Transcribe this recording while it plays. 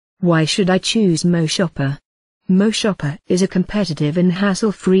Why should I choose MoShopper? MoShopper is a competitive and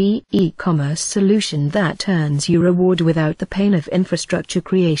hassle-free e-commerce solution that earns you reward without the pain of infrastructure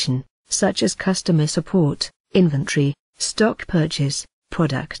creation, such as customer support, inventory, stock purchase,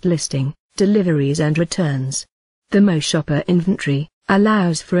 product listing, deliveries and returns. The MoShopper inventory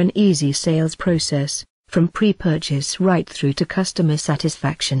allows for an easy sales process, from pre-purchase right through to customer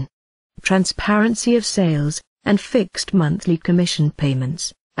satisfaction. Transparency of sales and fixed monthly commission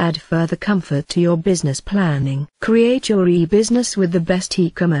payments add further comfort to your business planning. Create your e-business with the best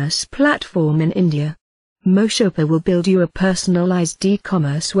e-commerce platform in India. MoShopper will build you a personalized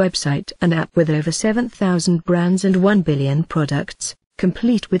e-commerce website and app with over 7,000 brands and 1 billion products,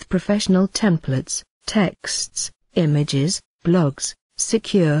 complete with professional templates, texts, images, blogs,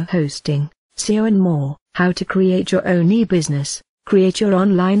 secure hosting, SEO and more. How to create your own e-business. Create your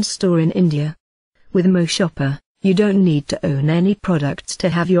online store in India. With MoShopper, you don't need to own any products to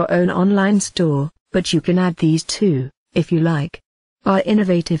have your own online store, but you can add these too, if you like. Our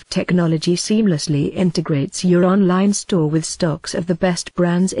innovative technology seamlessly integrates your online store with stocks of the best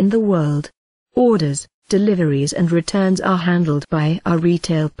brands in the world. Orders, deliveries and returns are handled by our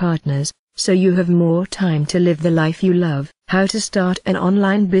retail partners, so you have more time to live the life you love. How to start an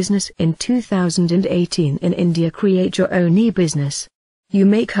online business in 2018 in India. Create your own e-business. You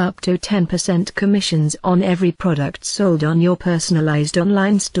make up to 10% commissions on every product sold on your personalized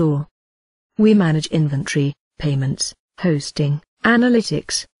online store. We manage inventory, payments, hosting,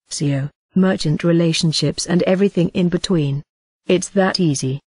 analytics, SEO, merchant relationships and everything in between. It's that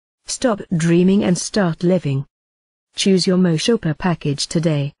easy. Stop dreaming and start living. Choose your MoShopper package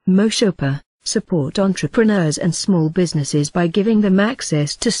today. MoShopper support entrepreneurs and small businesses by giving them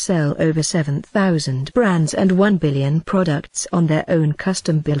access to sell over 7,000 brands and 1 billion products on their own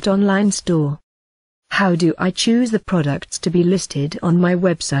custom-built online store. How do I choose the products to be listed on my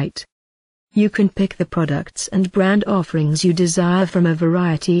website? You can pick the products and brand offerings you desire from a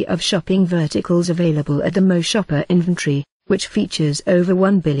variety of shopping verticals available at the MoShopper inventory, which features over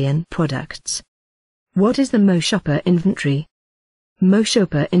 1 billion products. What is the MoShopper inventory?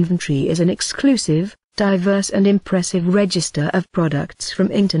 MoShopper inventory is an exclusive, diverse and impressive register of products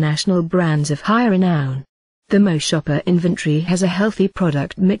from international brands of high renown. The MoShopper inventory has a healthy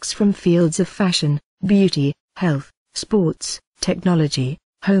product mix from fields of fashion, beauty, health, sports, technology,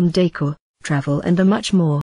 home decor, travel and much more.